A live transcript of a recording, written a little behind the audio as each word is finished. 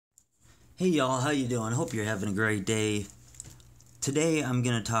Hey y'all, how you doing? Hope you're having a great day. Today I'm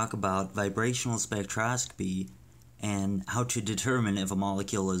going to talk about vibrational spectroscopy and how to determine if a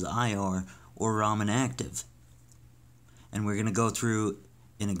molecule is IR or Raman active. And we're going to go through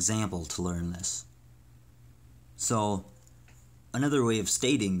an example to learn this. So, another way of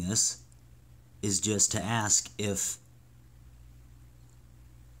stating this is just to ask if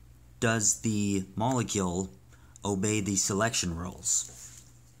does the molecule obey the selection rules.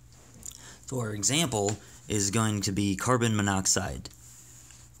 So our example is going to be carbon monoxide,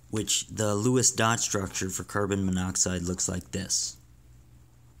 which the Lewis dot structure for carbon monoxide looks like this.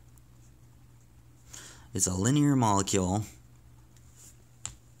 It's a linear molecule,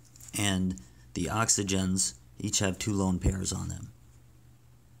 and the oxygens each have 2 lone pairs on them.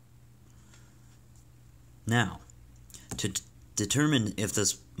 Now, to determine if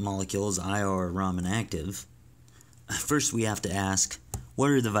this molecule is IR or Raman active, first we have to ask, what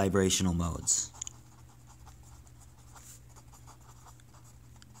are the vibrational modes?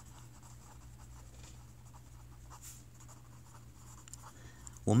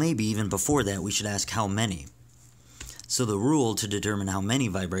 Well, maybe even before that we should ask how many. So the rule to determine how many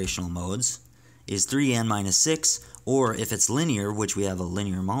vibrational modes is 3n minus 6, or if it's linear, which we have a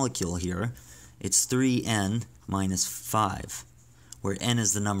linear molecule here, it's 3n minus 5, where n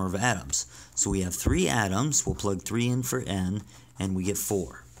is the number of atoms. So we have 3 atoms, we'll plug 3 in for n, and we get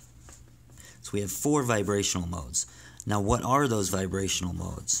 4. So we have 4 vibrational modes. Now what are those vibrational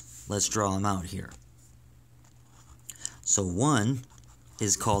modes? Let's draw them out here. So one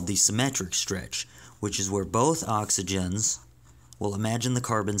is called the symmetric stretch, which is where both oxygens, well, imagine the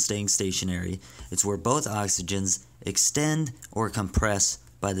carbon staying stationary, it's where both oxygens extend or compress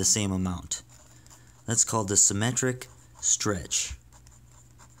by the same amount. That's called the symmetric stretch.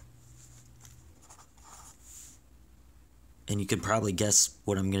 And you can probably guess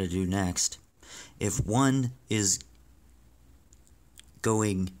what I'm going to do next. If one is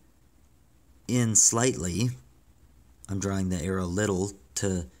going in slightly, I'm drawing the arrow little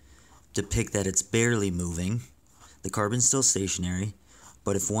to depict that it's barely moving. The carbon's still stationary,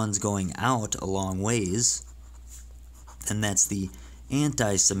 but if one's going out a long ways, then that's the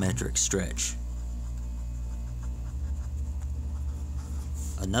anti-symmetric stretch.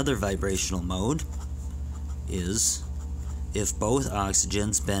 Another vibrational mode is if both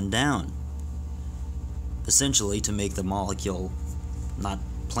oxygens bend down, essentially to make the molecule not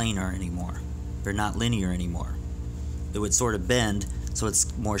planar anymore, or not linear anymore. It would sort of bend so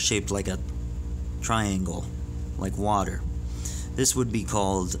it's more shaped like a triangle, like water. This would be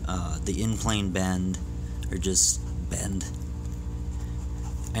called the in-plane bend, or just bend.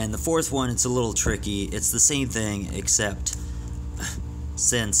 And the fourth one, it's a little tricky. It's the same thing, except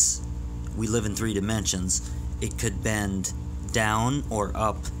since we live in 3 dimensions, it could bend down or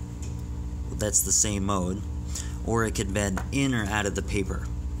up. That's the same mode. Or it could bend in or out of the paper.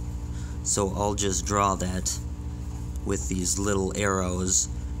 So I'll just draw that with these little arrows,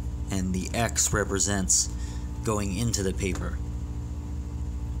 and the X represents going into the paper.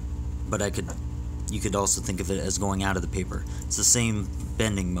 But you could also think of it as going out of the paper. It's the same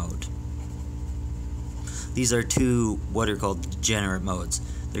bending mode. These are 2 what are called degenerate modes.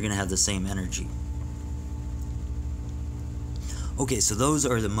 They're going to have the same energy. Okay, so those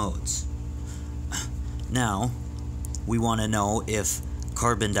are the modes. Now, we want to know if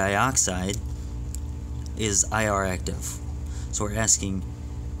carbon dioxide is IR active. So we're asking,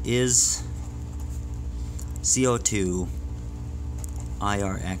 is CO2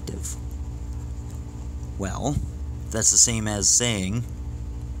 IR active? Well, that's the same as saying,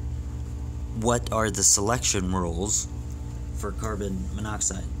 what are the selection rules for carbon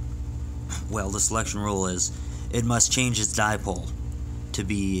monoxide? Well, the selection rule is it must change its dipole to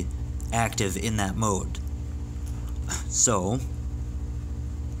be active in that mode. So,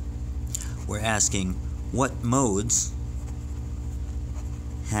 we're asking what modes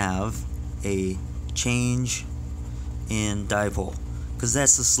have a change in dipole, because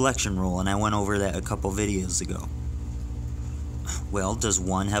that's the selection rule, and I went over that a couple videos ago. Well, does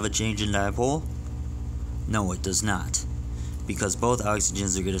one have a change in dipole? No, it does not, because both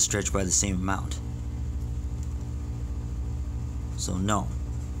oxygens are going to stretch by the same amount. So no.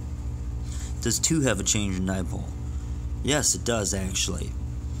 Does 2 have a change in dipole? Yes, it does actually.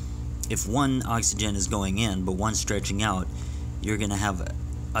 If one oxygen is going in, but one's stretching out, you're going to have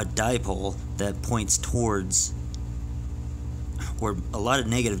a dipole that points towards, where a lot of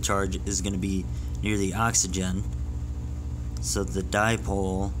negative charge is going to be near the oxygen, so the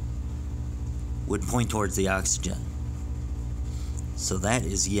dipole would point towards the oxygen. So that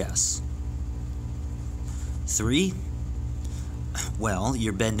is yes. 3, well,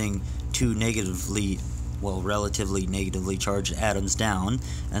 you're bending two relatively negatively charged atoms down,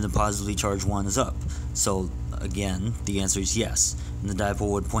 and the positively charged one is up. So again, the answer is yes, and the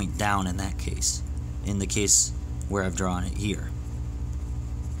dipole would point down in that case, in the case where I've drawn it here.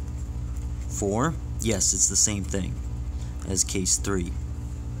 4, yes, it's the same thing as case 3.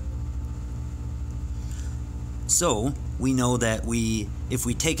 So we know that if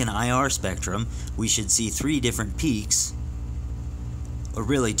we take an IR spectrum, we should see 3 different peaks, or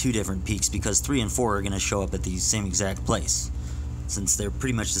really 2 different peaks, because 3 and 4 are going to show up at the same exact place, since they're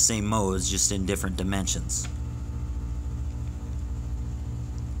pretty much the same modes, just in different dimensions.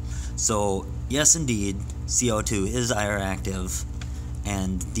 So yes, indeed, CO2 is IR active,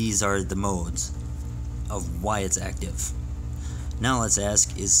 and these are the modes of why it's active. Now let's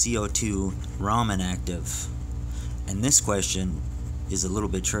ask, is CO2 Raman active? And this question is a little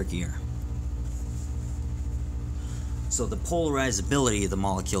bit trickier. So the polarizability of the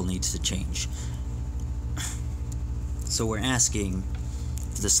molecule needs to change. So we're asking,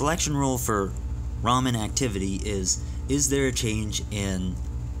 the selection rule for Raman activity is there a change in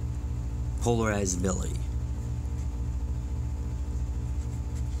polarizability?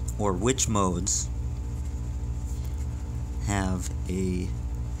 Or which modes have a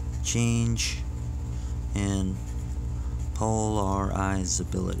change in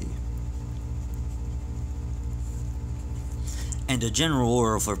polarizability? And a general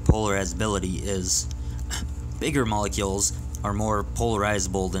rule for polarizability is bigger molecules are more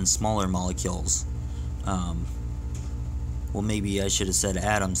polarizable than smaller molecules. Well, maybe I should have said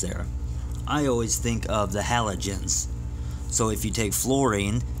atoms there. I always think of the halogens. So if you take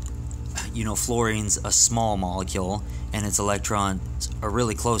fluorine, you know fluorine's a small molecule and its electrons are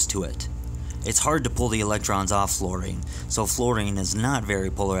really close to it. It's hard to pull the electrons off fluorine, so fluorine is not very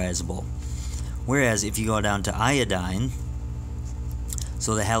polarizable. Whereas if you go down to iodine,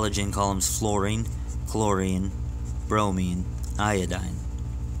 so the halogen columns fluorine, chlorine, bromine, iodine.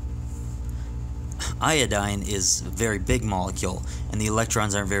 Iodine is a very big molecule, and the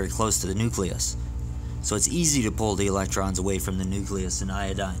electrons aren't very close to the nucleus. So it's easy to pull the electrons away from the nucleus in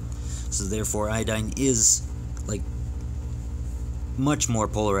iodine. So therefore iodine is like much more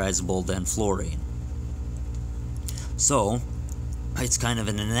polarizable than fluorine. So it's kind of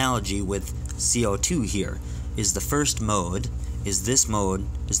an analogy with CO2 here. Is the first mode, is the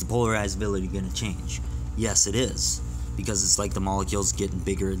polarizability going to change? Yes, it is, because it's like the molecules getting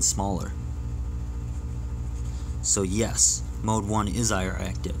bigger and smaller. So yes, mode 1 is IR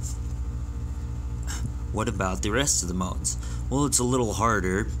active. What about the rest of the modes? Well, it's a little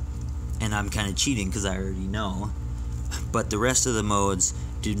harder, and I'm kind of cheating because I already know, but the rest of the modes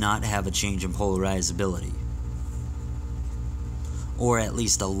do not have a change in polarizability, or at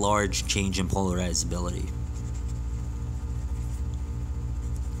least a large change in polarizability.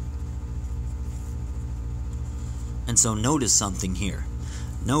 And so notice something here.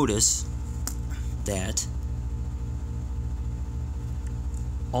 Notice that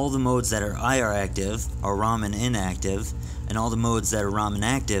all the modes that are IR active are Raman inactive, and all the modes that are Raman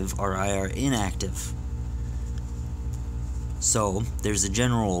active are IR inactive. So there's a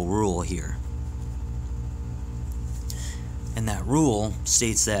general rule here. And that rule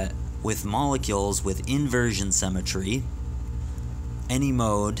states that with molecules with inversion symmetry, any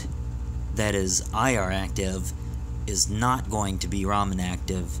mode that is IR active is not going to be Raman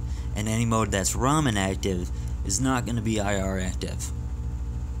active, and any mode that's Raman active is not going to be IR active.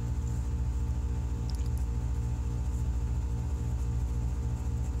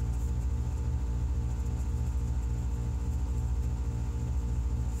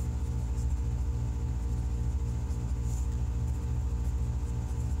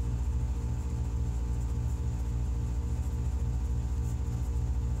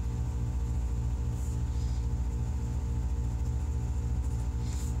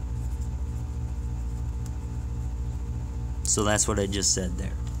 So that's what I just said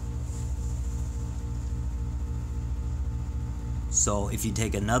there. So if you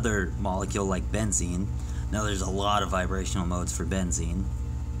take another molecule like benzene, now there's a lot of vibrational modes for benzene.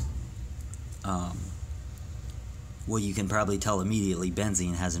 Well, you can probably tell immediately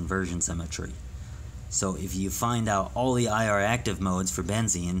benzene has inversion symmetry. So if you find out all the IR active modes for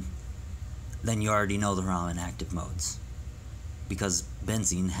benzene, then you already know the Raman active modes, because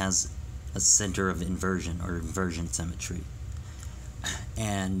benzene has a center of inversion or inversion symmetry.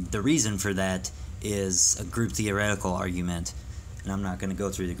 And the reason for that is a group theoretical argument, and I'm not going to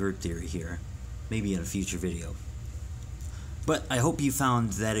go through the group theory here, maybe in a future video. But I hope you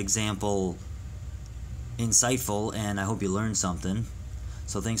found that example insightful, and I hope you learned something.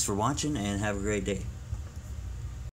 So thanks for watching, and have a great day.